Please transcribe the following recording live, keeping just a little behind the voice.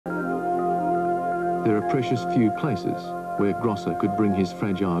There are precious few places where Grosser could bring his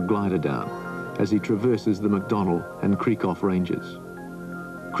fragile glider down as he traverses the McDonnell and Creekoff ranges.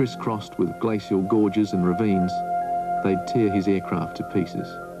 Crisscrossed with glacial gorges and ravines, they'd tear his aircraft to pieces.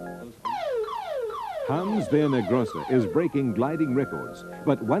 Hans-Werner Grosser is breaking gliding records,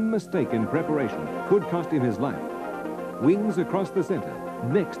 but one mistake in preparation could cost him his life. Wings Across the Centre,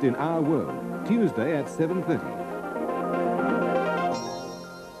 next in Our World, Tuesday at 7:30.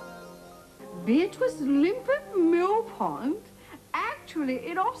 Beatrice Limpet Mill Pond, actually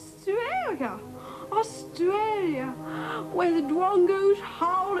in Australia. Australia, where the Dwongos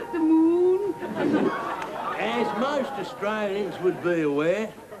howl at the moon. As most Australians would be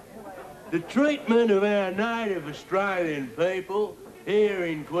aware, the treatment of our native Australian people here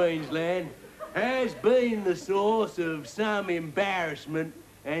in Queensland has been the source of some embarrassment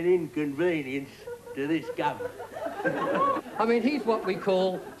and inconvenience to this government. I mean, he's what we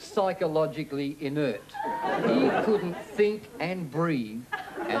call psychologically inert. He couldn't think and breathe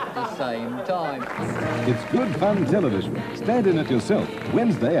at the same time. It's good fun television. Stand in it yourself,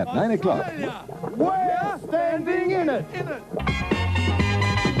 Wednesday at 9 o'clock. We're standing in it.